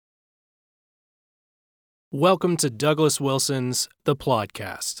Welcome to Douglas Wilson's The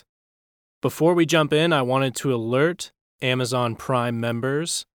Plodcast. Before we jump in, I wanted to alert Amazon Prime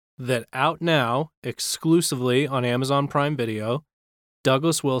members that out now, exclusively on Amazon Prime Video,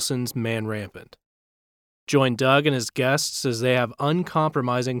 Douglas Wilson's Man Rampant. Join Doug and his guests as they have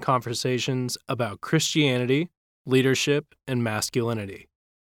uncompromising conversations about Christianity, leadership, and masculinity.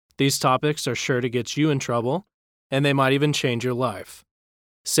 These topics are sure to get you in trouble, and they might even change your life.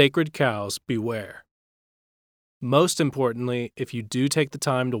 Sacred cows beware. Most importantly, if you do take the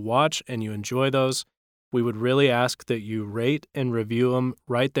time to watch and you enjoy those, we would really ask that you rate and review them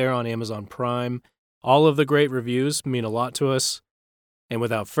right there on Amazon Prime. All of the great reviews mean a lot to us. And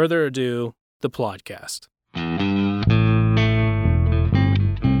without further ado, the Plodcast.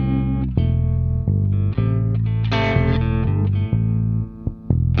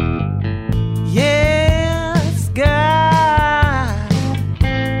 Yes, God.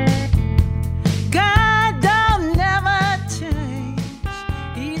 God don't never change.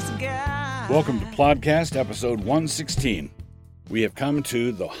 He's God. Welcome to Plodcast, episode 116. We have come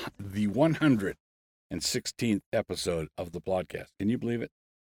to the 116th episode of the Plodcast. Can you believe it?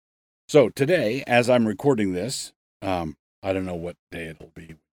 So today, as I'm recording this, I don't know what day it'll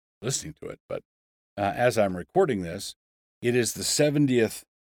be listening to it, but as I'm recording this, it is the 70th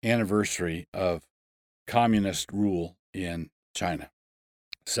anniversary of communist rule in China.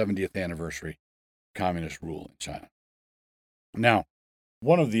 70th anniversary communist rule in China. Now,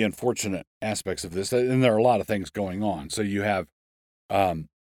 one of the unfortunate aspects of this, and there are a lot of things going on. So you have the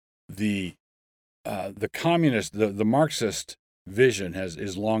communist, the Marxist vision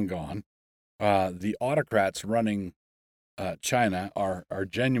is long gone. The autocrats running China are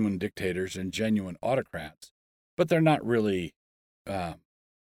genuine dictators and genuine autocrats, but they're not really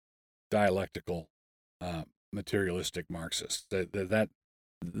dialectical, materialistic Marxists. The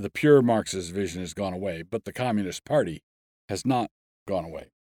pure Marxist vision has gone away, but the Communist Party has not gone away,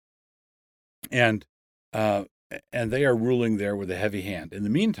 and they are ruling there with a heavy hand. In the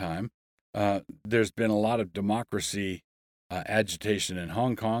meantime, there's been a lot of democracy agitation in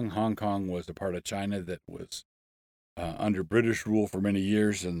Hong Kong. Hong Kong was a part of China that was under British rule for many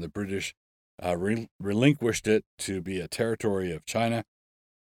years, and the British relinquished it to be a territory of China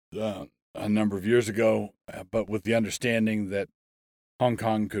a number of years ago, but with the understanding that Hong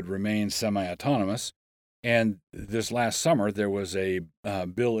Kong could remain semi-autonomous. And this last summer, there was a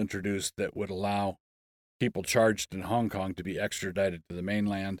bill introduced that would allow people charged in Hong Kong to be extradited to the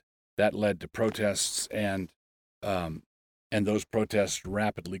mainland. That led to protests, and those protests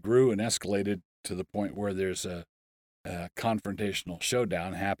rapidly grew and escalated to the point where there's a confrontational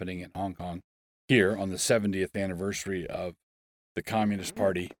showdown happening in Hong Kong here on the 70th anniversary of the Communist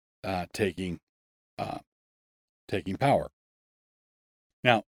Party taking power.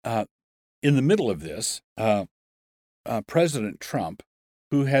 Now, in the middle of this, President Trump,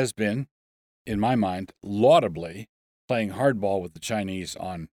 who has been, in my mind, laudably playing hardball with the Chinese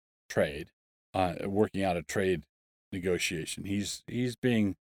on trade, working out a trade negotiation. He's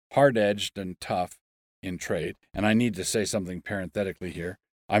being hard-edged and tough in trade. And I need to say something parenthetically here.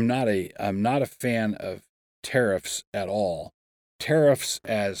 I'm not a fan of tariffs at all. Tariffs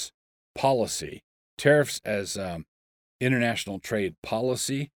as policy, tariffs as international trade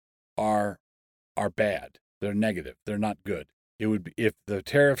policy are bad. They're negative. They're not good. It would be if the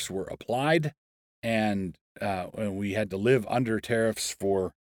tariffs were applied and we had to live under tariffs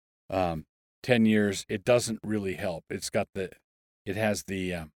for 10 years. It doesn't really help. It has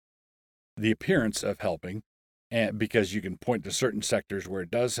the appearance of helping, and because you can point to certain sectors where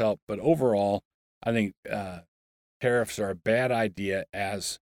it does help. But overall, I think tariffs are a bad idea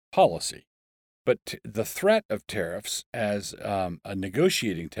as policy. But the threat of tariffs as a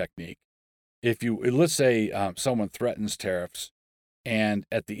negotiating technique, let's say someone threatens tariffs, and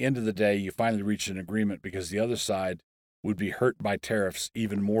at the end of the day, you finally reach an agreement because the other side would be hurt by tariffs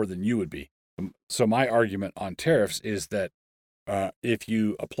even more than you would be. So my argument on tariffs is that if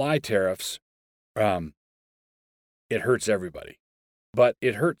you apply tariffs, it hurts everybody, but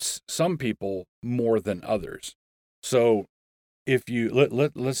it hurts some people more than others. So if you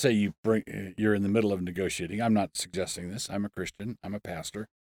let's say you're in the middle of negotiating. I'm not suggesting this. I'm a Christian. I'm a pastor.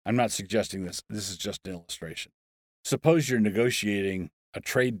 I'm not suggesting this. This is just an illustration. Suppose you're negotiating a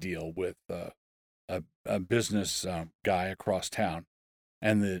trade deal with a business guy across town,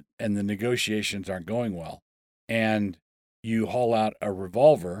 and the negotiations aren't going well, and you haul out a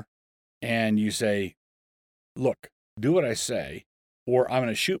revolver and you say, "Look, do what I say, or I'm going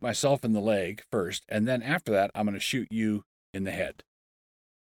to shoot myself in the leg first, and then after that, I'm going to shoot you in the head."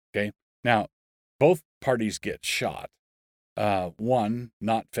 Okay? Now, both parties get shot. One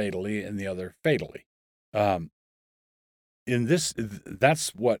not fatally and the other fatally. in this,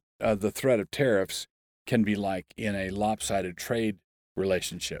 that's what the threat of tariffs can be like in a lopsided trade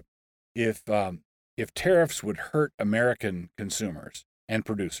relationship. If tariffs would hurt American consumers and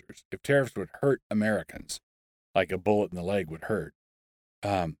producers, if tariffs would hurt Americans, like a bullet in the leg would hurt,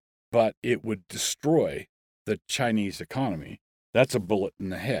 but it would destroy the Chinese economy, that's a bullet in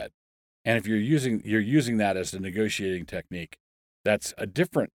the head. And if you're using that as a negotiating technique, that's a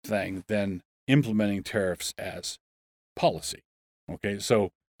different thing than implementing tariffs as policy. Okay,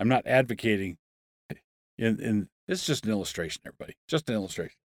 so I'm not advocating. It's just an illustration, everybody. Just an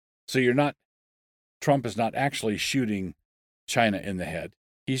illustration. So Trump is not actually shooting China in the head.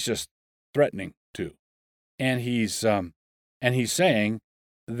 He's just threatening to, and he's saying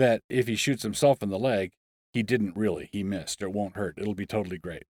that if he shoots himself in the leg, he didn't really. He missed. It won't hurt. It'll be totally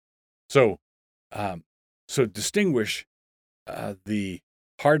great. So, distinguish the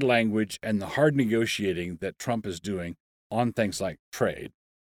hard language and the hard negotiating that Trump is doing on things like trade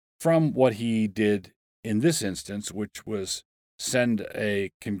from what he did in this instance, which was send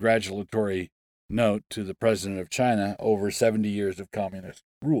a congratulatory note to the president of China over 70 years of communist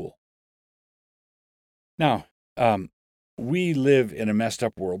rule. Now, we live in a messed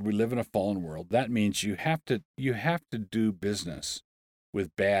up world. We live in a fallen world. That means you have to do business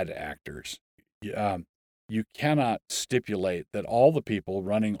with bad actors. You cannot stipulate that all the people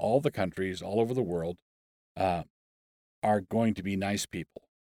running all the countries all over the world are going to be nice people.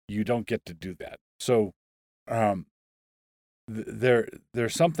 You don't get to do that. So there's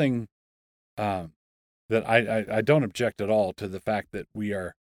something that I don't object at all to the fact that we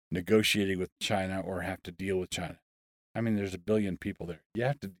are negotiating with China or have to deal with China. I mean, there's 1 billion people there. You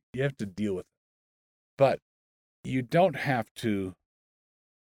have to deal with it. But you don't have to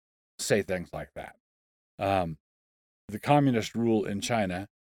say things like that. The communist rule in China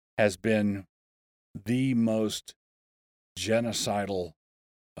has been the most genocidal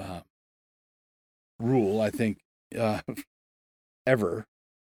rule, I think, ever,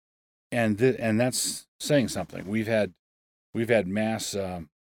 and that's saying something. We've had mass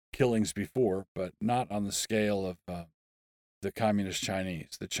killings before, but not on the scale of the communist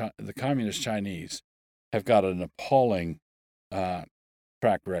Chinese. The communist Chinese have got an appalling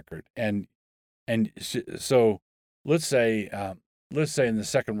track record, and so let's say in the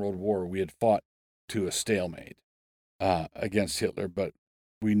Second World War we had fought to a stalemate against Hitler, but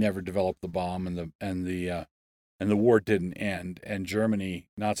we never developed the bomb, and the war didn't end, and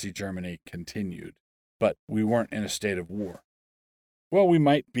Nazi Germany continued, but we weren't in a state of war. Well, we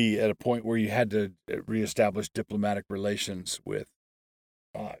might be at a point where you had to reestablish diplomatic relations with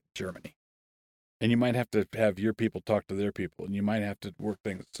Germany, and you might have to have your people talk to their people, and you might have to work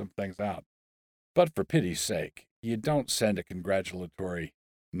some things out. But for pity's sake, you don't send a congratulatory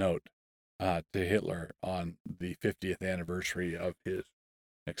note to Hitler on the 50th anniversary of his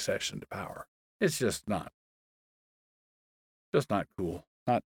accession to power. It's just not cool.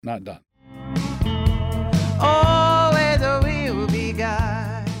 Not done. Always will be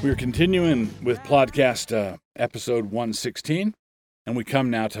God. We're continuing with plodcast episode 116, and we come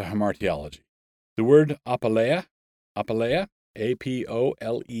now to hamartiology. The word apoleia, apoleia, apoleia,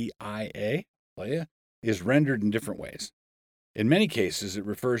 is rendered in different ways. In many cases, it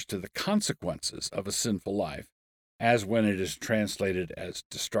refers to the consequences of a sinful life, as when it is translated as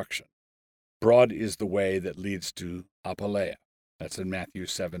destruction. Broad is the way that leads to apoleia. That's in Matthew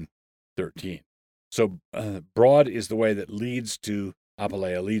 7:13. So broad is the way that leads to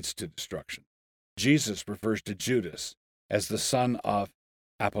apoleia, leads to destruction. Jesus refers to Judas as the son of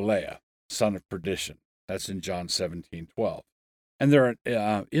apoleia, son of perdition. That's in John 17:12. And there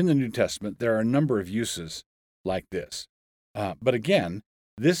are, in the New Testament, there are a number of uses like this. But again,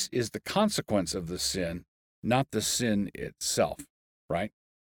 this is the consequence of the sin, not the sin itself, right?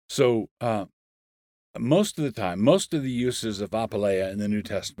 So most of the time, most of the uses of apoleia in the New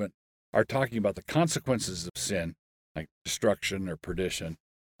Testament are talking about the consequences of sin, like destruction or perdition,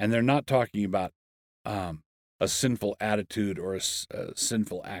 and they're not talking about a sinful attitude or a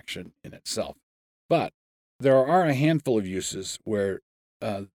sinful action in itself. But there are a handful of uses where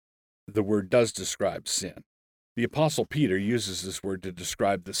the word does describe sin. The Apostle Peter uses this word to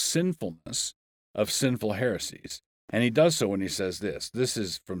describe the sinfulness of sinful heresies, and he does so when he says this. This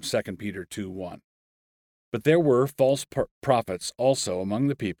is from 2 Peter 2:1. But there were false prophets also among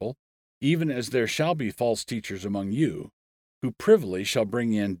the people, even as there shall be false teachers among you, who privily shall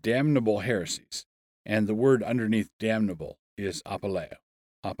bring in damnable heresies. And the word underneath damnable is apoleia.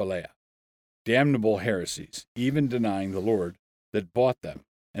 Damnable heresies, even denying the Lord that bought them,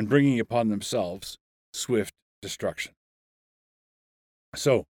 and bringing upon themselves swift destruction.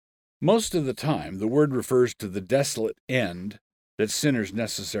 So, Most of the time, the word refers to the desolate end that sinners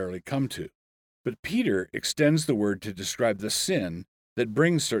necessarily come to. But Peter extends the word to describe the sin that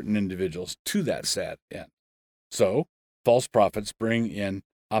brings certain individuals to that sad end. So, false prophets bring in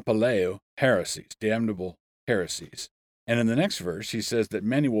apoleia heresies, damnable heresies. And in the next verse, he says that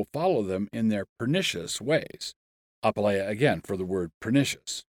many will follow them in their pernicious ways. Apoleia again for the word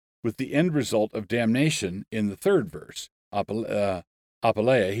pernicious, with the end result of damnation in the third verse.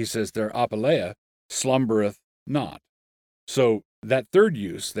 Apoleia, he says, their apoleia slumbereth not. So that third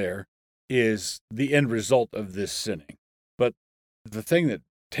use there is the end result of this sinning. But the thing that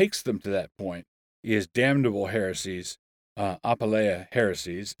takes them to that point is damnable heresies, apoleia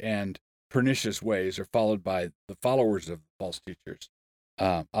heresies, and pernicious ways are followed by the followers of false teachers,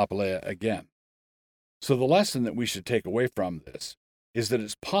 apoleia again. So the lesson that we should take away from this is that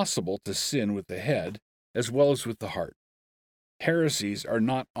it's possible to sin with the head as well as with the heart. Heresies are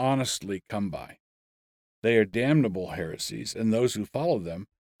not honestly come by. They are damnable heresies, and those who follow them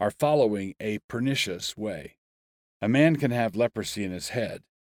are following a pernicious way. A man can have leprosy in his head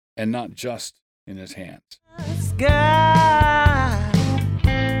and not just in his hands.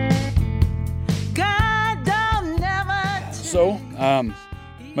 So,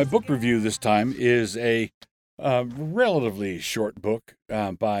 my book review this time is a relatively short book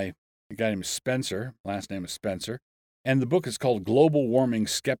by a guy named Spencer. Last name is Spencer. And the book is called Global Warming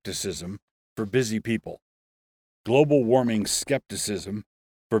Skepticism for Busy People. Global Warming Skepticism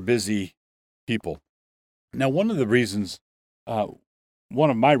for Busy People. Now, one of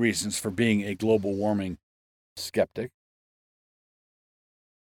my reasons for being a global warming skeptic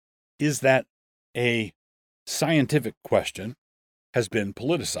is that a scientific question has been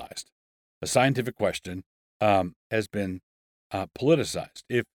politicized. A scientific question has been politicized.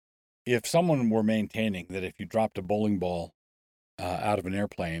 If someone were maintaining that if you dropped a bowling ball out of an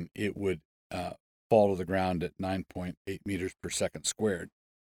airplane, it would fall to the ground at 9.8 meters per second squared,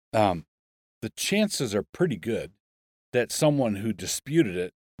 the chances are pretty good that someone who disputed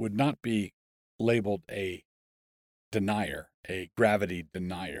it would not be labeled a denier, a gravity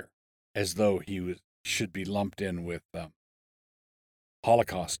denier, as though he should be lumped in with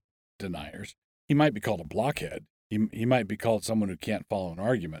Holocaust deniers. He might be called a blockhead. He might be called someone who can't follow an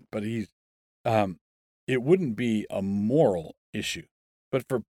argument, but it wouldn't be a moral issue. But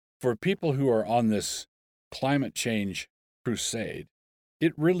for people who are on this climate change crusade,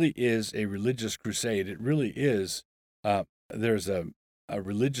 it really is a religious crusade. It really is, there's a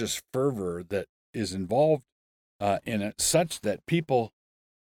religious fervor that is involved in it, such that people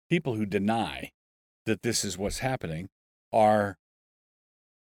who deny that this is what's happening are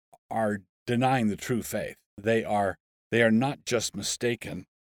denying the true faith. They are not just mistaken,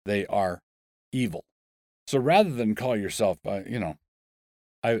 they are evil. So rather than call yourself, I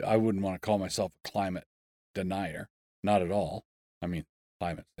wouldn't want to call myself a climate denier, not at all. I mean,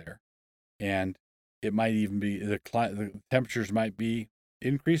 climate's there. And it might even be, the temperatures might be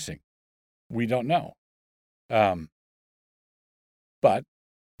increasing. We don't know. But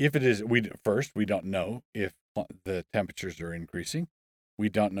if it is, we don't know if the temperatures are increasing. We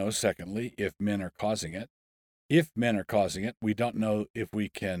don't know, secondly, if men are causing it. If men are causing it, we don't know if we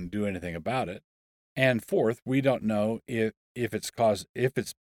can do anything about it. And fourth, we don't know if it's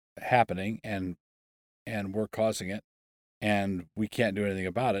happening and we're causing it and we can't do anything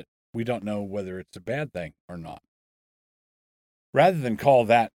about it. We don't know whether it's a bad thing or not. Rather than call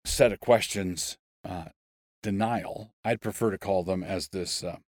that set of questions denial, I'd prefer to call them, as this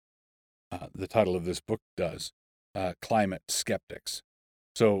the title of this book does, climate skeptics.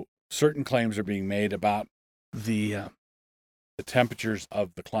 So certain claims are being made about the temperatures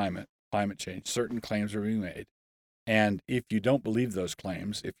of the climate change. Certain claims are being made. And if you don't believe those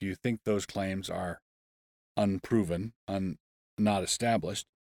claims, if you think those claims are unproven, not established,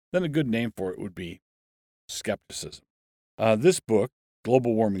 then a good name for it would be skepticism. This book,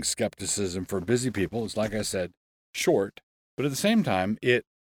 Global Warming Skepticism for Busy People, is, like I said, short, but at the same time, it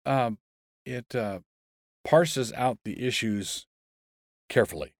parses out the issues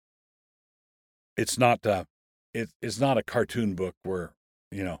carefully. It's not a cartoon book where,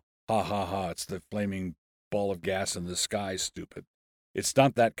 ha ha ha, it's the flaming ball of gas in the sky, stupid. It's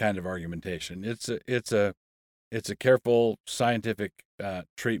not that kind of argumentation. It's a careful scientific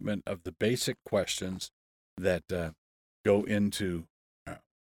treatment of the basic questions that go into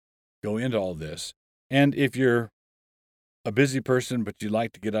all this. And if you're a busy person but you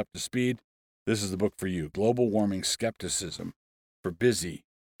like to get up to speed, this is the book for you. Global Warming Skepticism for Busy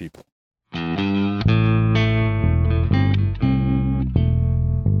People.